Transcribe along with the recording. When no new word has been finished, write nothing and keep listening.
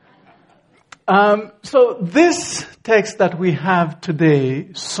So this text that we have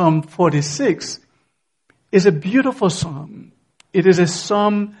today, Psalm 46, is a beautiful psalm. It is a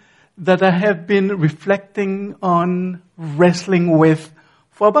psalm that I have been reflecting on, wrestling with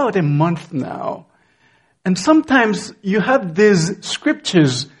for about a month now. And sometimes you have these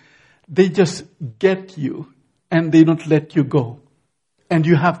scriptures, they just get you and they don't let you go. And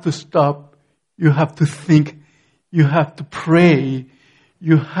you have to stop, you have to think, you have to pray,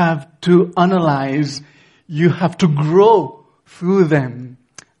 you have to analyze, you have to grow through them.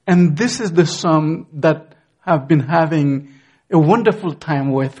 And this is the psalm that I've been having a wonderful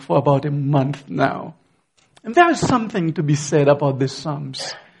time with for about a month now. And there is something to be said about the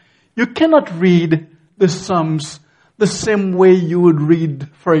Psalms. You cannot read the Psalms the same way you would read,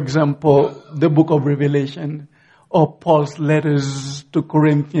 for example, the book of Revelation or Paul's letters to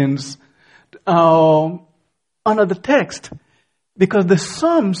Corinthians, another text. Because the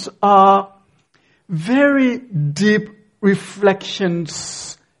Psalms are very deep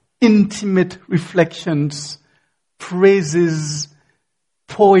reflections, intimate reflections, praises,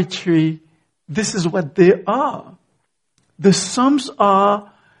 poetry. This is what they are. The Psalms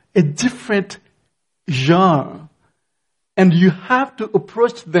are a different genre, and you have to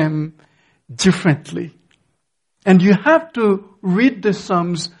approach them differently. And you have to read the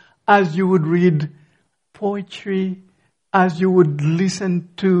Psalms as you would read poetry, as you would listen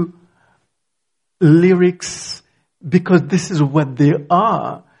to lyrics, because this is what they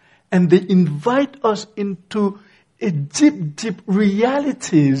are. And they invite us into a deep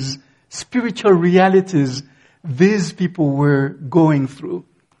realities, spiritual realities these people were going through.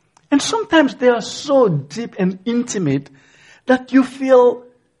 And sometimes they are so deep and intimate that you feel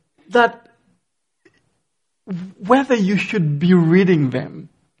that whether you should be reading them.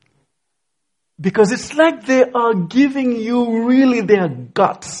 Because it's like they are giving you really their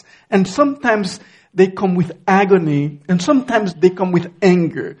guts. And sometimes they come with agony. And sometimes they come with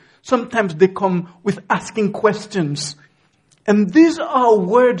anger. Sometimes they come with asking questions. And these are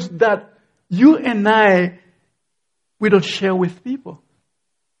words that you and I, we don't share with people.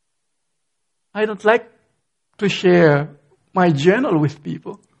 I don't like to share my journal with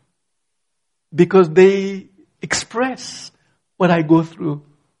people because they express what I go through,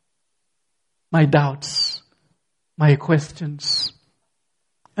 my doubts, my questions.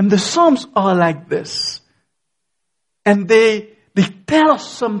 And the Psalms are like this. And they tell us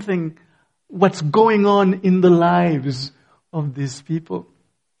something, what's going on in the lives of these people.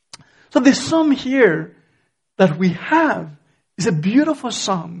 So the psalm here that we have is a beautiful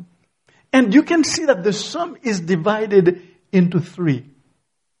psalm. And you can see that the psalm is divided into 3.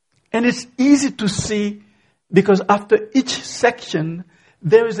 And it's easy to see because after each section,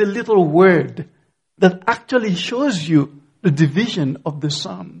 there is a little word that actually shows you the division of the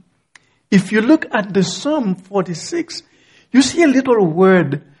psalm. If you look at the Psalm 46, you see a little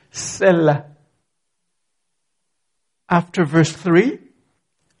word, Selah. After verse 3,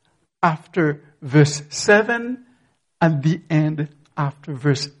 after verse 7, at the end, after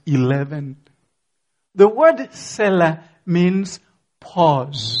verse 11. The word Selah means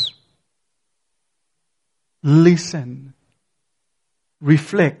pause, listen,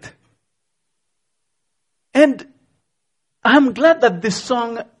 reflect. And I'm glad that this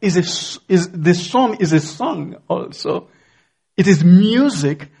song this psalm is a song also. It is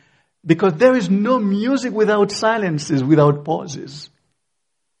music because there is no music without silences, without pauses.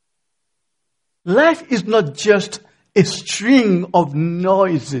 Life is not just a string of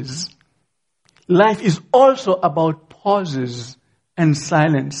noises. Life is also about pauses and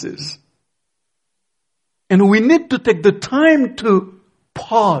silences. And we need to take the time to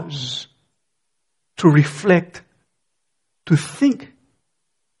pause, to reflect, to think.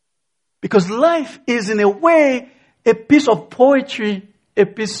 Because life is in a way a piece of poetry, a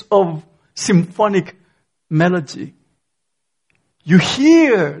piece of symphonic melody. You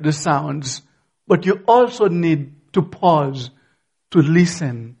hear the sounds, but you also need to pause to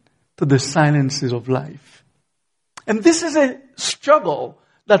listen to the silences of life. And this is a struggle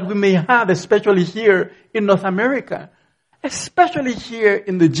that we may have, especially here in North America, especially here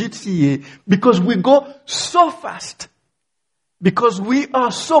in the GTA, because we go so fast, because we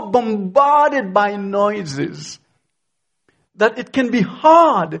are so bombarded by noises that it can be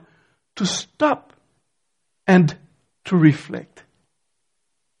hard to stop and to reflect.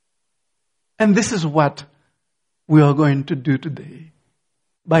 And this is what we are going to do today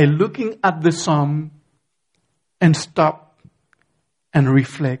by looking at the psalm and stop and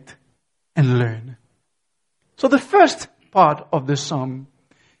reflect and learn. So the first part of the psalm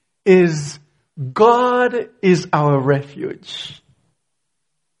is God is our refuge.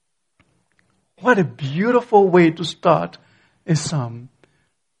 What a beautiful way to start a psalm.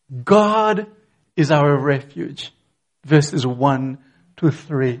 God is our refuge. Verses 1 to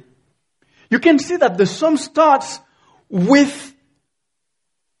 3. You can see that the psalm starts with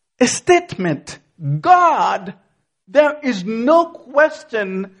a statement. God, there is no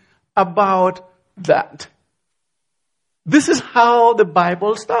question about that. This is how the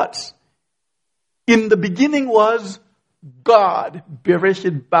Bible starts. In the beginning was God.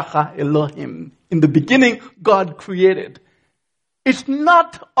 Bereshit bara Elohim. In the beginning, God created. It's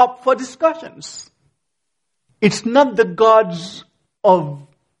not up for discussions. It's not the gods of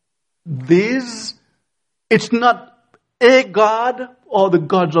these. It's not a God or the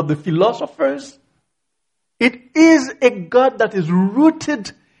gods of the philosophers. It is a God that is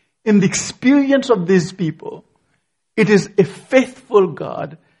rooted in the experience of these people. It is a faithful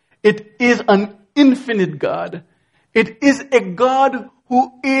God. It is an infinite God. It is a God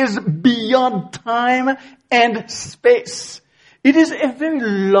who is beyond time and space. It is a very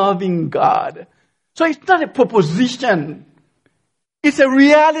loving God. So it's not a proposition. It's a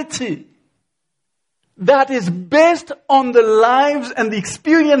reality that is based on the lives and the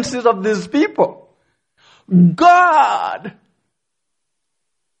experiences of these people. God.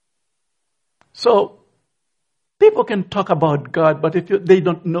 So people can talk about God, but if they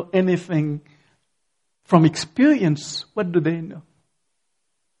don't know anything from experience, what do they know?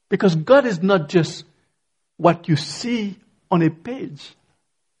 Because God is not just what you see on a page.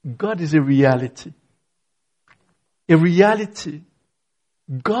 God is a reality. A reality.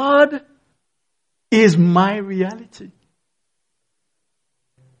 God is my reality.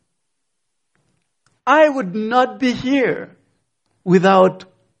 I would not be here without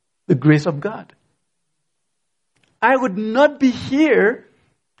the grace of God. I would not be here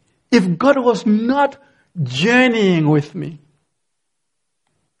if God was not journeying with me.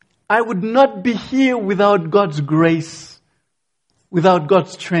 I would not be here without God's grace, without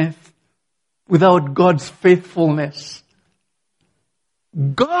God's strength, without God's faithfulness.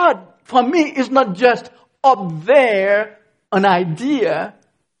 God, for me, is not just up there, an idea.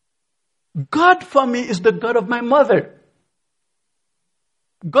 God for me is the God of my mother.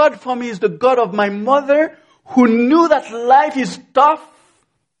 God for me is the God of my mother who knew that life is tough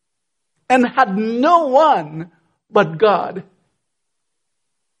and had no one but God.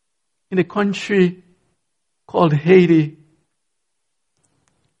 In a country called Haiti,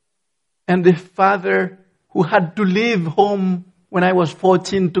 and the father who had to leave home when I was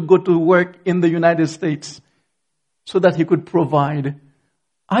 14 to go to work in the United States so that he could provide.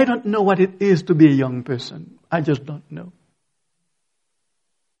 I don't know what it is to be a young person. I just don't know.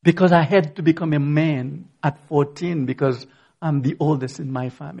 Because I had to become a man at 14 because I'm the oldest in my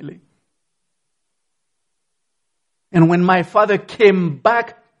family. And when my father came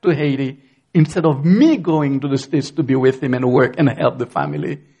back to Haiti, instead of me going to the States to be with him and work and help the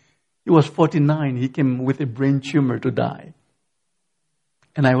family, he was 49. He came with a brain tumor to die.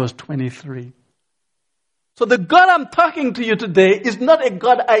 And I was 23. So the God I'm talking to you today is not a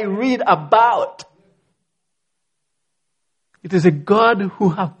God I read about. It is a God who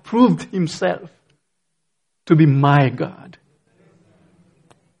has proved himself to be my God.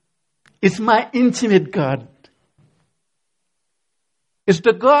 It's my intimate God. It's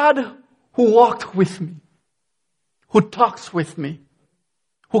the God who walked with me, who talks with me,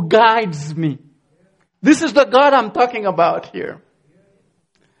 who guides me. This is the God I'm talking about here.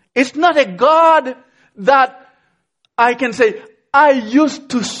 It's not a God that I can say, I used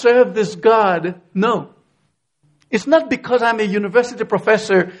to serve this God. No. It's not because I'm a university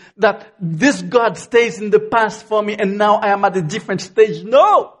professor that this God stays in the past for me and now I am at a different stage.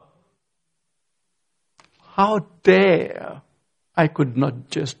 No. How dare I could not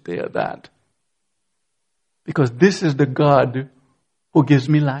just dare that. Because this is the God who gives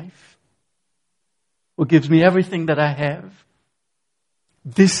me life, who gives me everything that I have.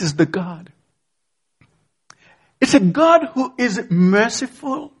 This is the God. It's a God who is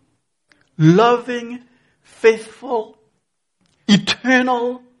merciful, loving, faithful,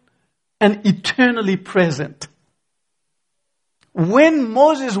 eternal, and eternally present. When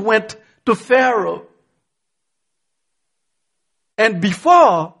Moses went to Pharaoh, and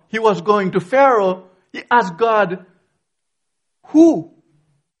before he was going to Pharaoh, he asked God, who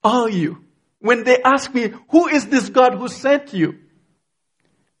are you? When they asked me, who is this God who sent you?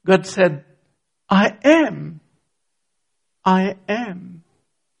 God said, I am. I am.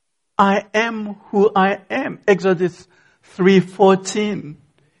 I am who I am. Exodus 3:14.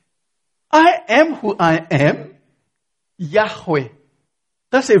 I am who I am. Yahweh.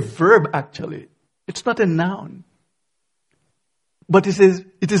 That's a verb actually. It's not a noun. but it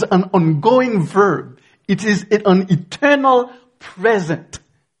is an ongoing verb. It is an eternal present.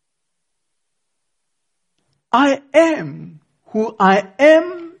 I am who I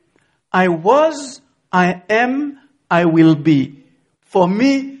am, I was, I am, I will be. For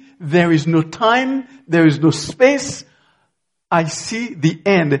me, there is no time, there is no space. I see the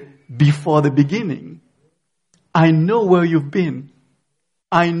end before the beginning. I know where you've been.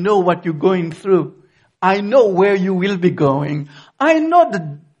 I know what you're going through. I know where you will be going. I know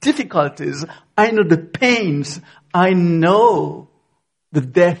the difficulties. I know the pains. I know the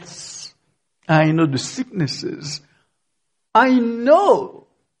deaths. I know the sicknesses. I know.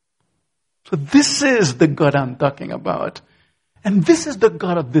 So this is the God I'm talking about. And this is the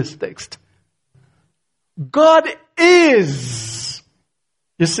God of this text. God is.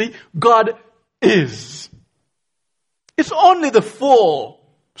 You see, God is. It's only the fool.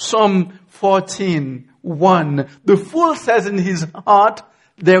 Psalm 14:1. The fool says in his heart,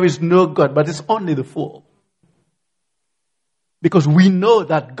 there is no God, but it's only the fool. Because we know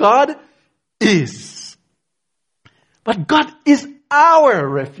that God is. But God is our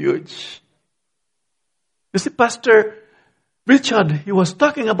refuge. You see, Pastor Richard, he was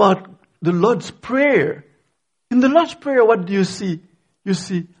talking about the Lord's Prayer. In the Lord's Prayer, what do you see? You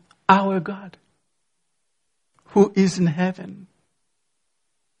see our God, who is in heaven.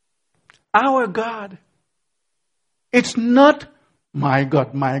 Our God. It's not my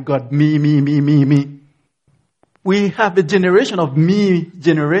God, me. We have the generation of me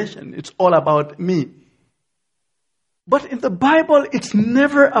generation. It's all about me. But in the Bible, it's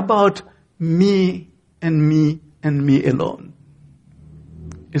never about me and me and me alone.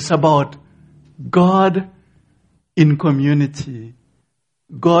 It's about God in community,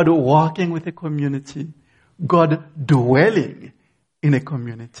 God walking with a community, God dwelling in a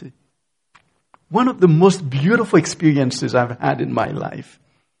community. One of the most beautiful experiences I've had in my life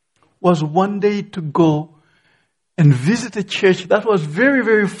was one day to go and visit a church that was very,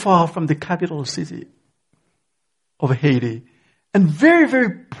 very far from the capital city of Haiti. And very,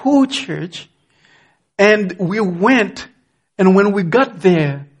 very poor church. And we went, and when we got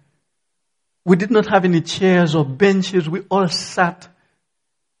there, we did not have any chairs or benches. We all sat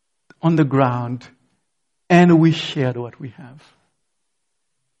on the ground, and we shared what we have.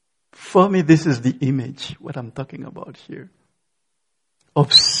 For me, this is the image, what I'm talking about here,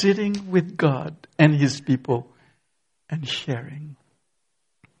 of sitting with God and His people and sharing.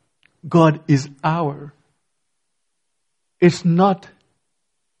 God is our. It's not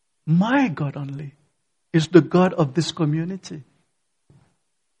my God only. It's the God of this community.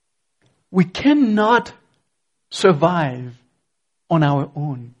 We cannot survive on our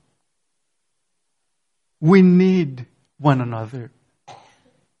own. We need one another.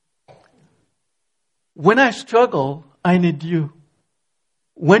 When I struggle, I need you.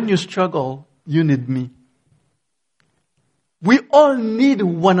 When you struggle, you need me. We all need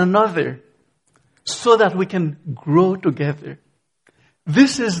one another so that we can grow together.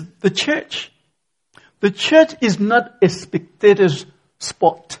 This is the church. The church is not a spectator's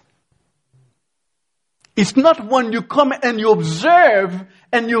sport. It's not one you come and you observe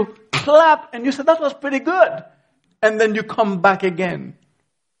and you clap and you say, that was pretty good. And then you come back again.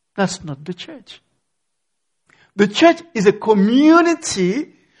 That's not the church. The church is a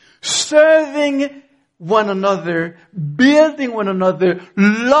community serving one another, building one another,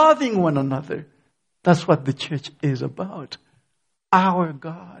 loving one another. That's what the church is about. Our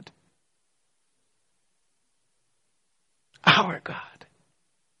God. Our God.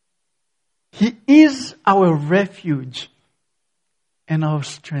 He is our refuge and our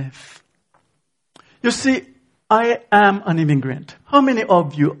strength. You see, I am an immigrant. How many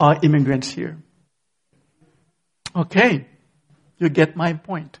of you are immigrants here? Okay, you get my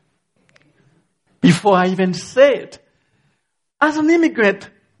point. Before I even say it, as an immigrant,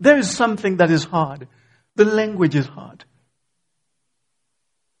 there is something that is hard. The language is hard.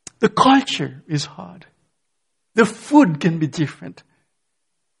 The culture is hard. The food can be different.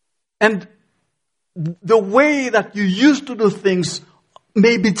 And the way that you used to do things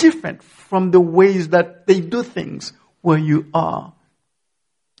may be different from the ways that they do things where you are.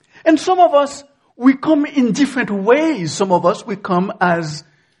 And some of us, we come in different ways. Some of us, we come as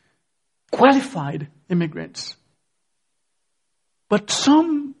qualified immigrants. But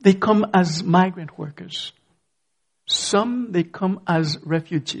some, they come as migrant workers. Some, they come as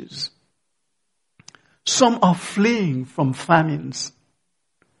refugees. Some are fleeing from famines,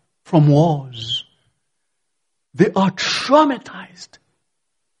 from wars. They are traumatized.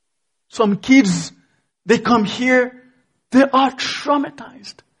 Some kids, they come here, they are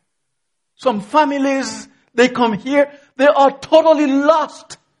traumatized. Some families, they come here, they are totally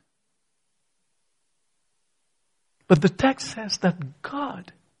lost. But the text says that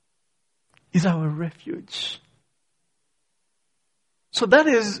God is our refuge. So that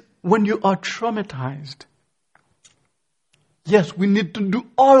is when you are traumatized. Yes, we need to do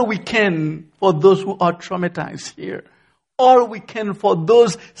all we can for those who are traumatized here. All we can for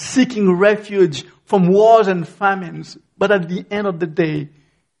those seeking refuge from wars and famines. But at the end of the day,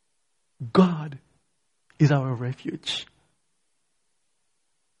 God is our refuge.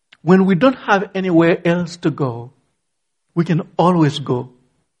 When we don't have anywhere else to go, we can always go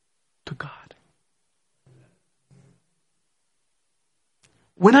to God.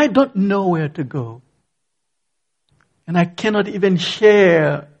 When I don't know where to go, and I cannot even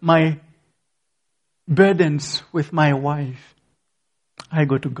share my burdens with my wife, I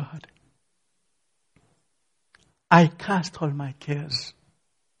go to God. I cast all my cares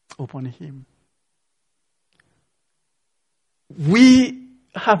upon Him. We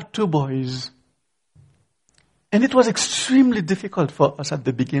have 2 boys, and it was extremely difficult for us at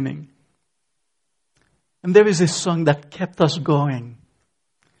the beginning. And there is a song that kept us going.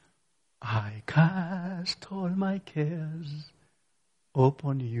 I cast all my cares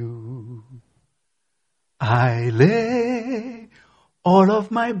upon you. I lay all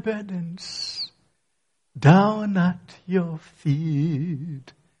of my burdens down at your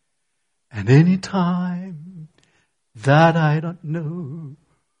feet. And any time that I don't know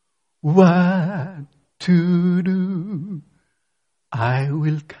what to do, I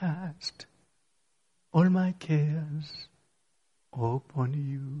will cast all my cares upon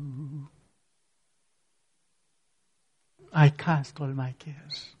you. I cast all my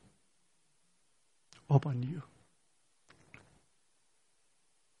cares upon you.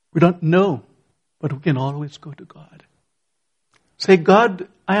 We don't know, but we can always go to God. Say, God,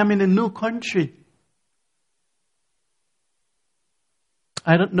 I am in a new country.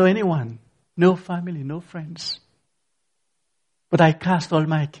 I don't know anyone, no family, no friends. But I cast all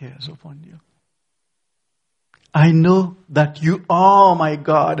my cares upon you. I know that you are my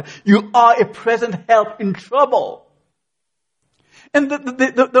God. You are a present help in trouble. And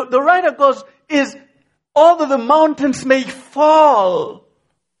the writer goes, although the mountains may fall,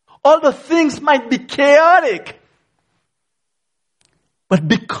 all the things might be chaotic, but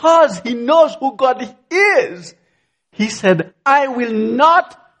because he knows who God is, he said, I will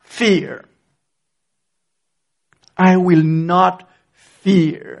not fear. I will not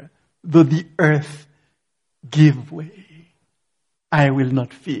fear though the earth give way. I will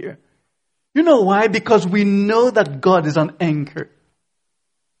not fear. You know why? Because we know that God is an anchor.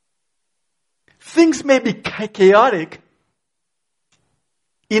 Things may be chaotic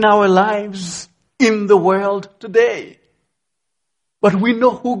in our lives, in the world today. But we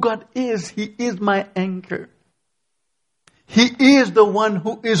know who God is. He is my anchor. He is the one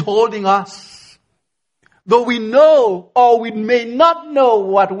who is holding us. Though we know or we may not know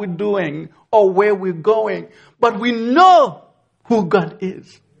what we're doing or where we're going, but we know who God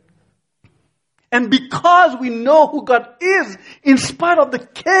is. And because we know who God is, in spite of the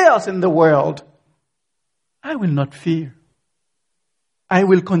chaos in the world, I will not fear. I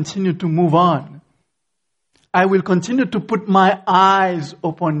will continue to move on. I will continue to put my eyes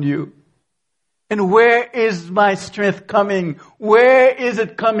upon you. And where is my strength coming? Where is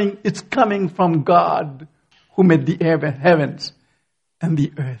it coming? It's coming from God who made the heavens and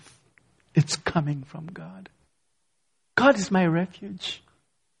the earth. It's coming from God. God is my refuge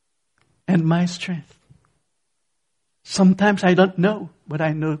and my strength. Sometimes I don't know, but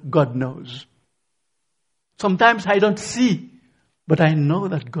I know God knows. Sometimes I don't see, but I know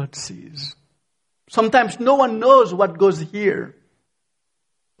that God sees. Sometimes no one knows what goes here,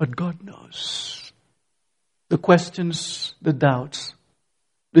 but God knows. The questions, the doubts,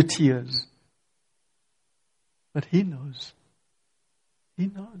 the tears. But He knows. He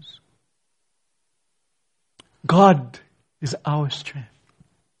knows. God is our strength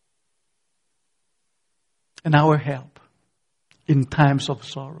and our help in times of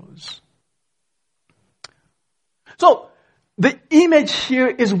sorrows. So, the image here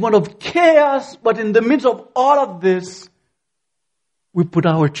is one of chaos, but in the midst of all of this, we put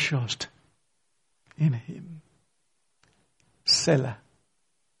our trust in Him. Selah.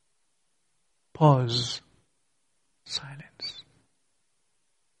 Pause. Silence.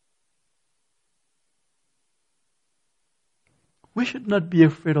 We should not be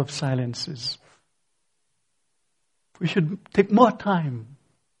afraid of silences. We should take more time,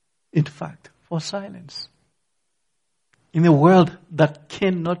 in fact, for silence. In a world that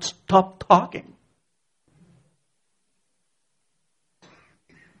cannot stop talking.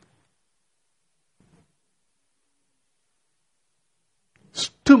 It's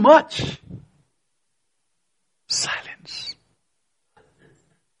too much. Silence.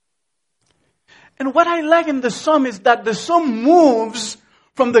 And what I like in the psalm is that the psalm moves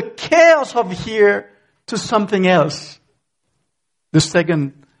from the chaos of here to something else. The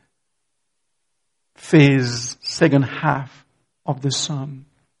second phase, second half of the psalm.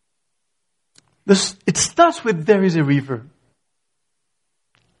 It starts with, there is a river.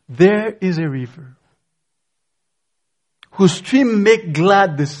 There is a river whose stream make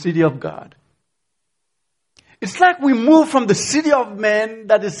glad the city of God. It's like we move from the city of man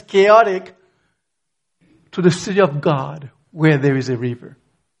that is chaotic to the city of God where there is a river.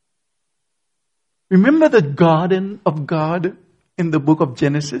 Remember the garden of God in the book of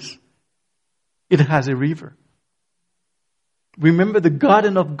Genesis? It has a river. Remember the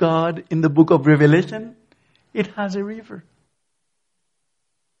garden of God in the book of Revelation? It has a river.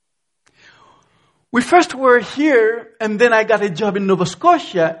 We first were here, and then I got a job in Nova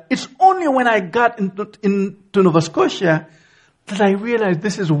Scotia. It's only when I got into Nova Scotia that I realized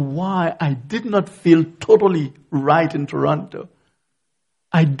this is why I did not feel totally right in Toronto.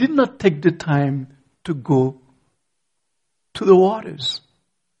 I did not take the time to go to the waters.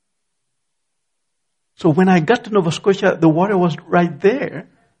 So when I got to Nova Scotia, the water was right there.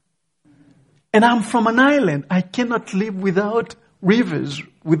 And I'm from an island. I cannot live without rivers,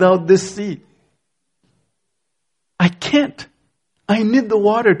 without the sea. I can't. I need the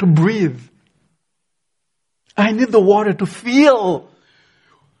water to breathe. I need the water to feel.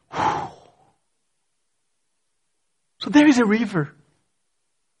 So there is a river.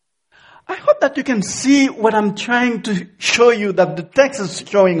 I hope that you can see what I'm trying to show you, that the text is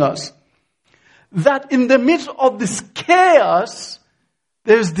showing us. That in the midst of this chaos,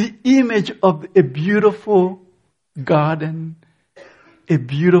 there's the image of a beautiful garden, a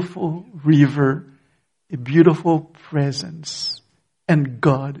beautiful river, a beautiful presence, and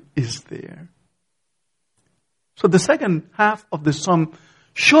God is there. So the second half of the psalm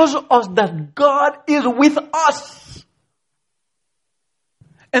shows us that God is with us.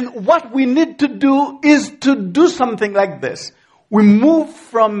 And what we need to do is to do something like this. We move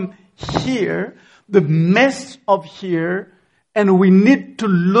from here, the mess of here, and we need to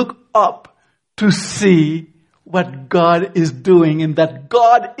look up to see what God is doing, and that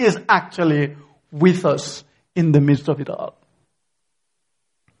God is actually with us in the midst of it all.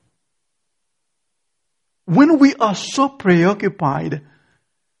 When we are so preoccupied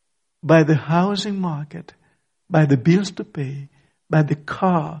by the housing market, by the bills to pay, by the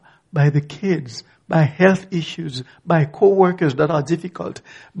car, by the kids, by health issues, by co-workers that are difficult,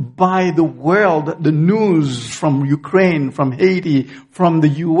 by the world, the news from Ukraine, from Haiti, from the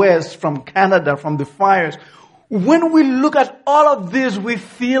US, from Canada, from the fires, when we look at all of this, we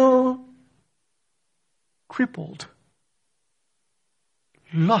feel crippled,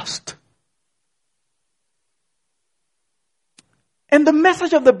 lost. And the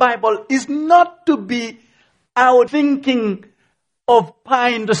message of the Bible is not to be out thinking of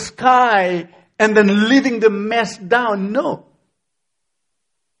pie in the sky and then leaving the mess down. No.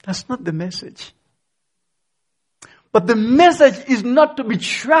 That's not the message. But the message is not to be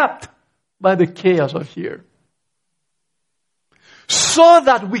trapped by the chaos of here. So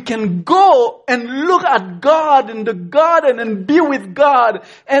that we can go and look at God in the garden and be with God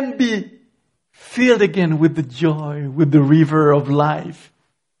and be filled again with the joy, with the river of life.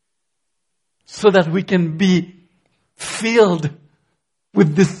 So that we can be filled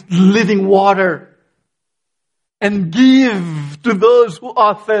with this living water and give to those who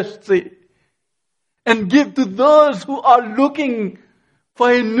are thirsty and give to those who are looking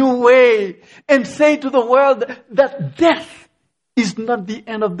for a new way and say to the world that death is not the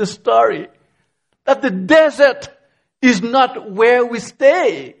end of the story, that the desert is not where we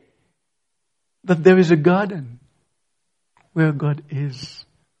stay, that there is a garden where God is,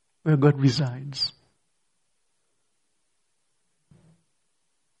 where God resides.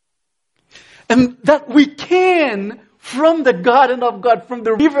 And that we can, from the garden of God, from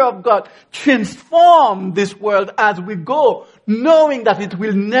the river of God, transform this world as we go, knowing that it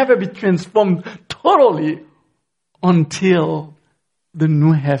will never be transformed totally until the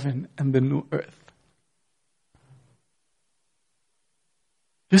new heaven and the new earth.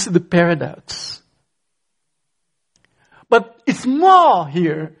 This is the paradox. But it's more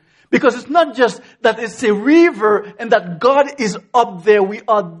here, because it's not just that it's a river and that God is up there, we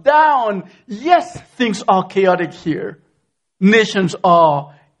are down. Yes, things are chaotic here. Nations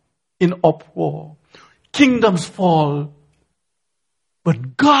are in uproar. Kingdoms fall.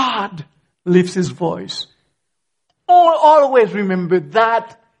 But God lifts His voice. Always remember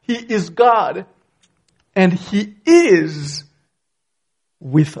that He is God. And He is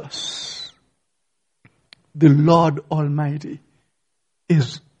with us. The Lord Almighty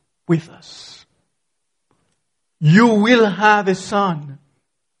is with us. You will have a son.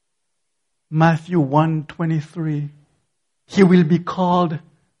 Matthew 1:23. He will be called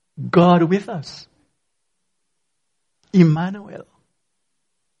God with us. Emmanuel.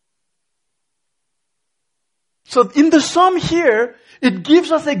 So in the psalm here, it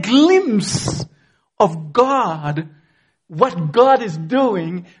gives us a glimpse of God, what God is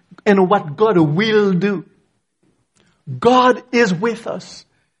doing, and what God will do. God is with us,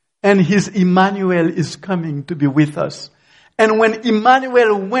 and His Emmanuel is coming to be with us. And when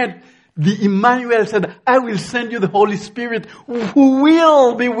Emmanuel went, the Emmanuel said, I will send you the Holy Spirit who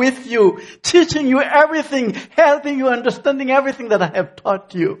will be with you, teaching you everything, helping you, understanding everything that I have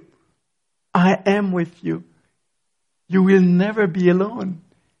taught you. I am with you. You will never be alone.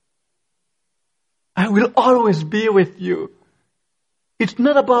 I will always be with you. It's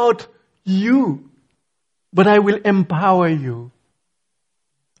not about you, but I will empower you.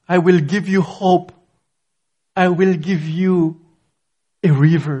 I will give you hope. I will give you a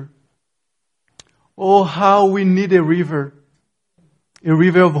river. Oh, how we need a river. A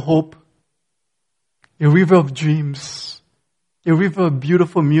river of hope. A river of dreams. A river of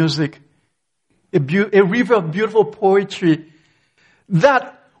beautiful music. A river of beautiful poetry.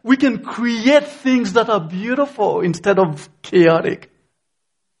 That we can create things that are beautiful instead of chaotic.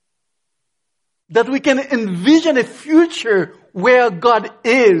 That we can envision a future where God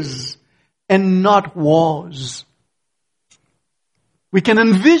is and not was. We can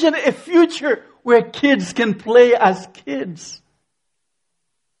envision a future where kids can play as kids.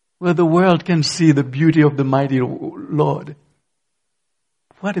 Where the world can see the beauty of the mighty Lord.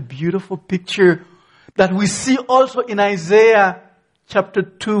 What a beautiful picture that we see also in Isaiah chapter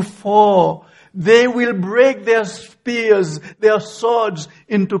 2:4. They will break their spears, their swords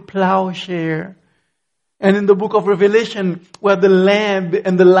into plowshare. And in the book of Revelation, where the lamb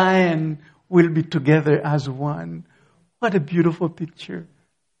and the lion will be together as one. What a beautiful picture.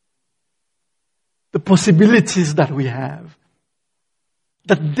 The possibilities that we have.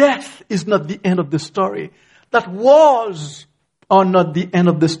 That death is not the end of the story. That wars are not the end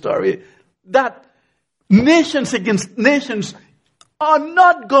of the story. That nations against nations are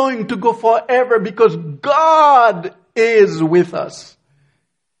not going to go forever because God is with us.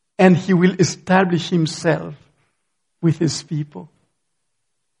 And He will establish Himself with His people.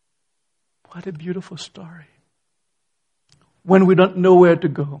 What a beautiful story. When we don't know where to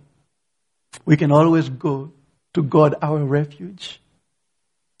go, we can always go to God, our refuge.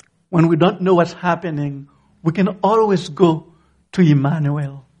 When we don't know what's happening, we can always go to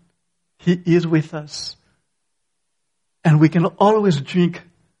Emmanuel. He is with us. And we can always drink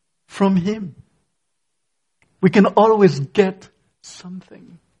from Him. We can always get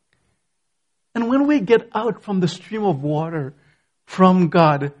something. And when we get out from the stream of water from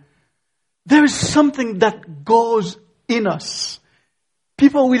God, there is something that goes in us.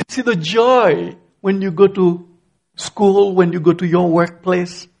 People will see the joy when you go to school, when you go to your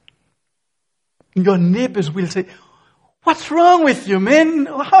workplace. Your neighbors will say, what's wrong with you, man?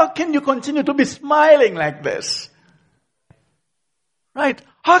 How can you continue to be smiling like this? Right?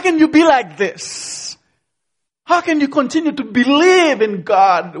 How can you be like this? How can you continue to believe in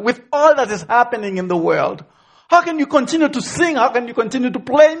God with all that is happening in the world? How can you continue to sing? How can you continue to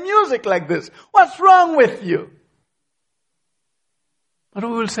play music like this? What's wrong with you? But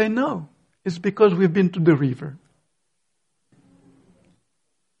we will say, no. It's because we've been to the river.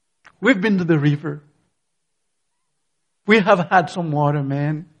 We've been to the river. We have had some water,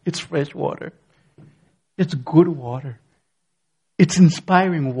 man. It's fresh water. It's good water. It's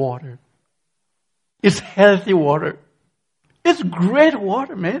inspiring water. It's healthy water. It's great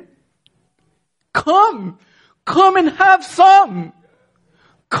water, man. Come and have some.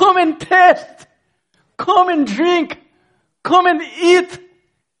 Come and taste. Come and drink. Come and eat.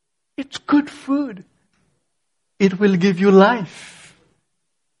 It's good food. It will give you life.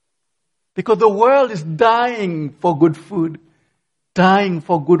 Because the world is dying for good food, dying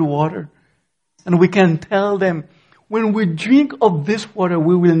for good water. And we can tell them, when we drink of this water,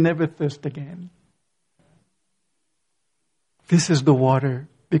 we will never thirst again. This is the water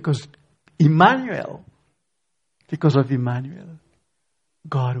because Emmanuel, because of Emmanuel,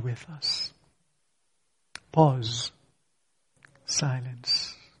 God with us. Pause.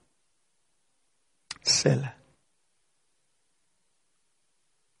 Silence. Selah.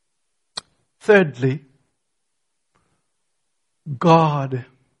 Thirdly, God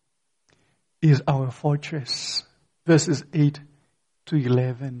is our fortress. Verses 8 to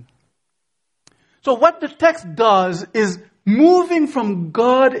 11. So what the text does is moving from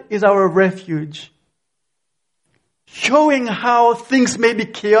God is our refuge. Showing how things may be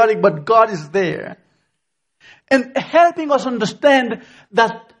chaotic, but God is there. And helping us understand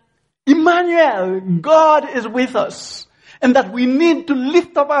that Emmanuel, God is with us. And that we need to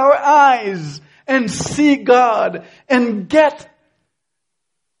lift up our eyes and see God and get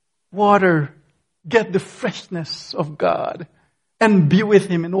water, get the freshness of God and be with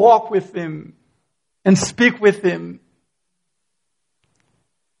Him and walk with Him and speak with Him.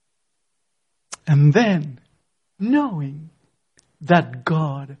 And then knowing that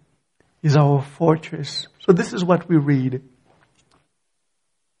God is our fortress. So this is what we read.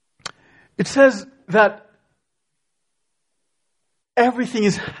 It says that everything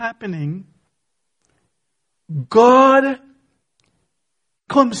is happening. God,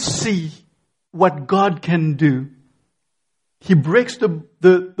 come see what God can do. He breaks the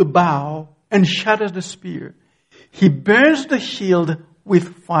bow and shatters the spear. He burns the shield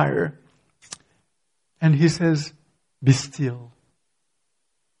with fire. And He says, be still.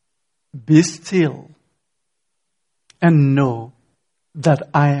 Be still and know that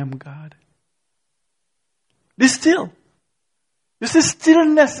I am God. Be still. You see,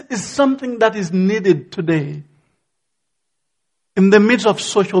 stillness is something that is needed today. In the midst of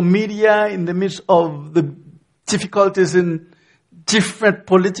social media, in the midst of the difficulties in different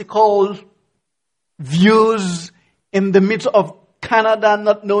political views, in the midst of Canada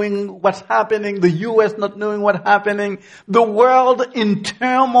not knowing what's happening, the U.S. not knowing what's happening, the world in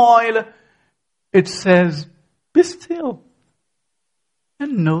turmoil, it says, be still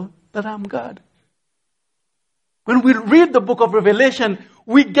and know that I'm God. When we read the book of Revelation,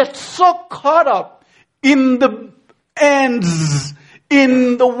 we get so caught up in the ends,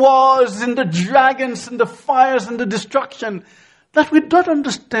 in the wars, in the dragons, in the fires, in the destruction, that we don't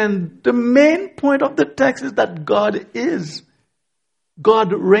understand the main point of the text is that God is.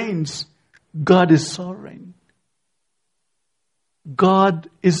 God reigns. God is sovereign. God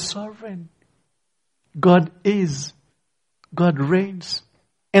is sovereign. God is. God reigns.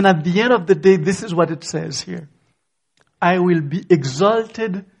 And at the end of the day, this is what it says here. I will be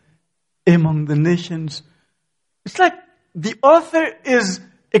exalted among the nations. It's like the author is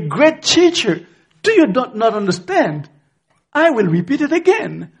a great teacher. Do you not understand? I will repeat it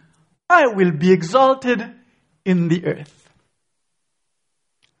again. I will be exalted in the earth.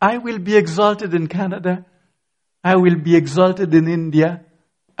 I will be exalted in Canada. I will be exalted in India.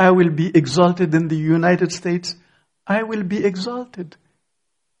 I will be exalted in the United States. I will be exalted.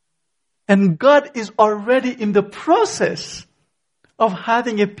 And God is already in the process of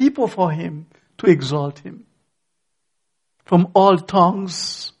having a people for Him to exalt Him. From all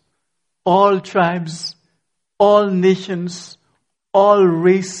tongues, all tribes, all nations, all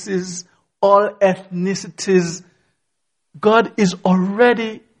races, all ethnicities, God is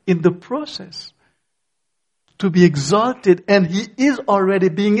already in the process to be exalted, and He is already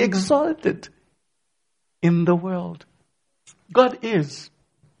being exalted in the world. God is.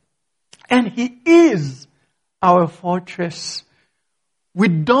 And He is our fortress. We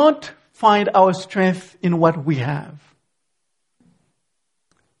don't find our strength in what we have.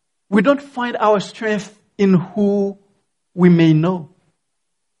 We don't find our strength in who we may know.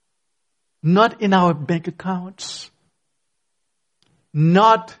 Not in our bank accounts.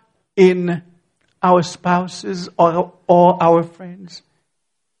 Not in our spouses or our friends.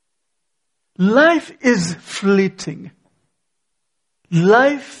 Life is fleeting.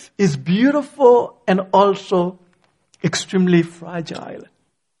 Life is beautiful and also extremely fragile.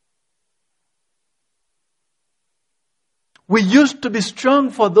 We used to be strong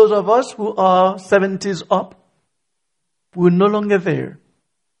for those of us who are 70s up. We're no longer there.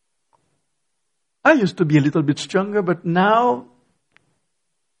 I used to be a little bit stronger, but now,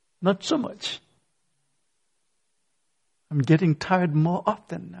 not so much. I'm getting tired more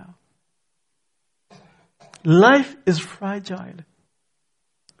often now. Life is fragile.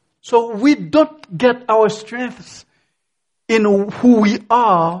 So we don't get our strengths in who we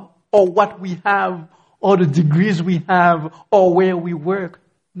are or what we have or the degrees we have or where we work.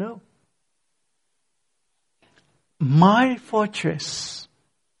 No. My fortress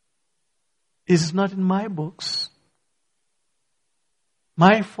is not in my books.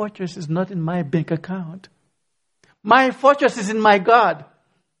 My fortress is not in my bank account. My fortress is in my God.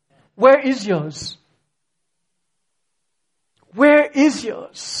 Where is yours? Where is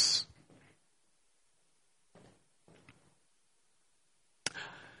yours?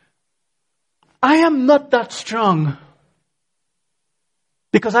 I am not that strong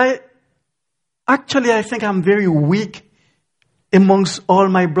because I think I'm very weak amongst all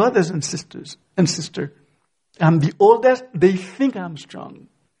my brothers and sisters. I'm the oldest. They think I'm strong.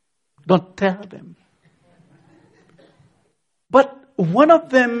 Don't tell them. But one of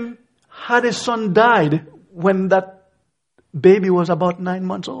them had a son died when that baby was about 9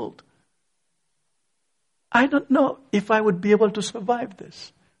 months old. I don't know if I would be able to survive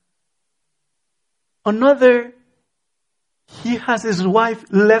this. Another, he has his wife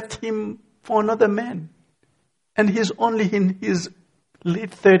left him for another man. And he's only in his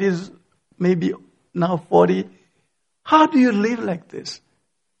late 30s, maybe now 40. How do you live like this?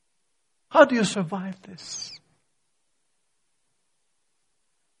 How do you survive this?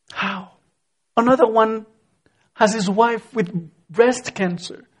 How? Another one has his wife with breast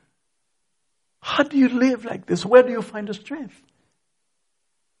cancer. How do you live like this? Where do you find the strength?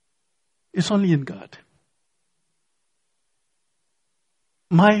 It's only in God.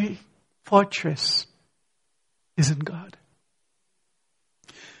 My fortress is in God.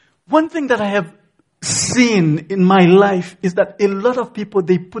 One thing that I have seen in my life is that a lot of people,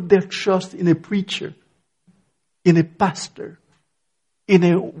 they put their trust in a preacher, in a pastor, in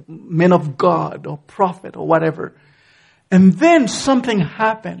a man of God or prophet or whatever. And then something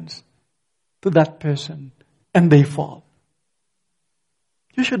happens to that person and they fall.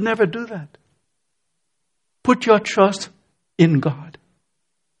 You should never do that. Put your trust in God.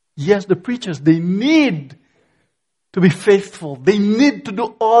 Yes, the preachers, they need to be faithful. They need to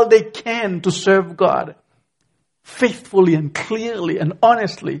do all they can to serve God faithfully and clearly and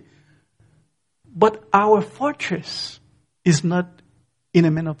honestly. But our fortress is not in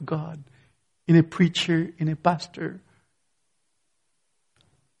a man of God, in a preacher, in a pastor.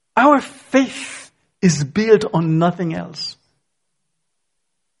 Our faith is built on nothing else.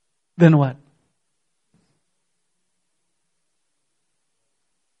 Then what?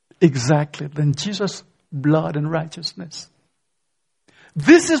 Exactly. Then Jesus' blood and righteousness.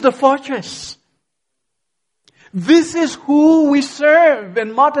 This is the fortress. This is who we serve.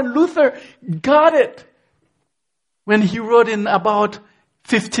 And Martin Luther got it when he wrote in about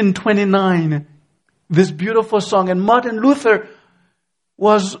 1529 this beautiful song. And Martin Luther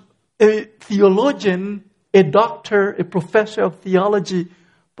was a theologian, a doctor, a professor of theology,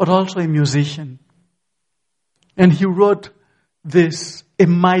 but also a musician. And he wrote this: a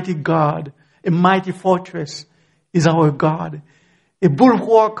mighty God, a mighty fortress is our God. A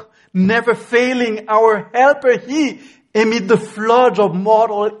bulwark never failing, our helper he, amid the floods of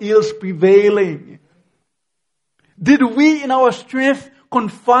mortal ills prevailing. Did we in our strength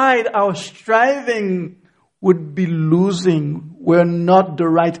confide, our striving would be losing, were not the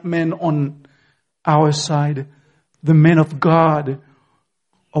right men on our side, the men of God,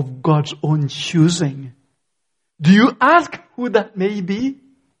 of God's own choosing. Do you ask who that may be?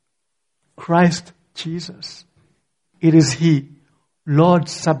 Christ Jesus. It is He, Lord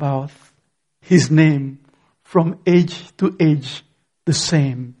Sabaoth, His name, from age to age the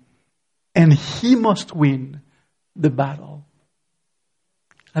same. And He must win the battle.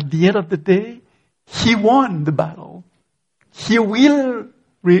 At the end of the day, He won the battle. He will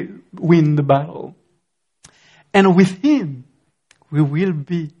win the battle. And with Him, we will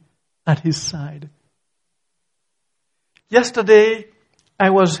be at His side. Yesterday, I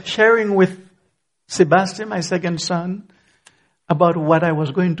was sharing with Sebastian, my second son, about what I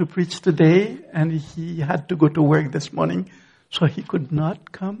was going to preach today, and he had to go to work this morning, so he could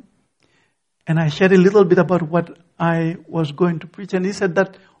not come. And I shared a little bit about what I was going to preach, and he said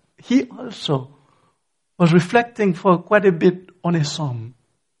that he also was reflecting for quite a bit on a psalm,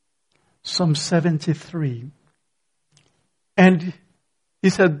 Psalm 73. And he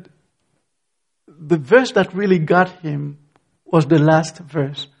said the verse that really got him was the last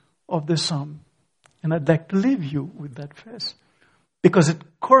verse of the psalm. And I'd like to leave you with that verse, because it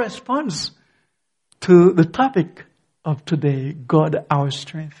corresponds to the topic of today, God our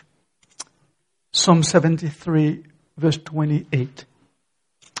strength. Psalm 73, verse 28.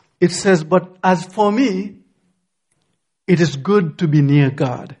 It says, "But as for me, it is good to be near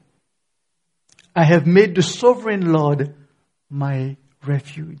God. I have made the sovereign Lord my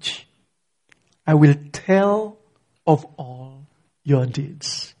refuge. I will tell of all your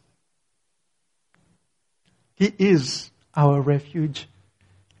deeds." He is our refuge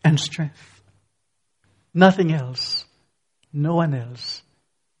and strength. Nothing else. No one else.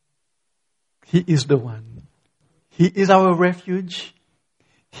 He is the one. He is our refuge.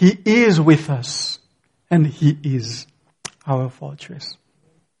 He is with us. And He is our fortress.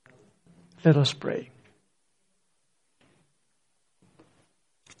 Let us pray.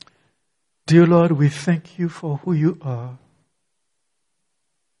 Dear Lord, we thank You for who You are.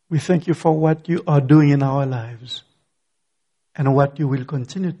 We thank You for what You are doing in our lives and what You will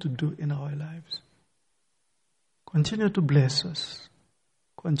continue to do in our lives. Continue to bless us.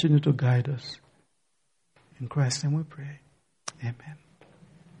 Continue to guide us. In Christ's name we pray. Amen.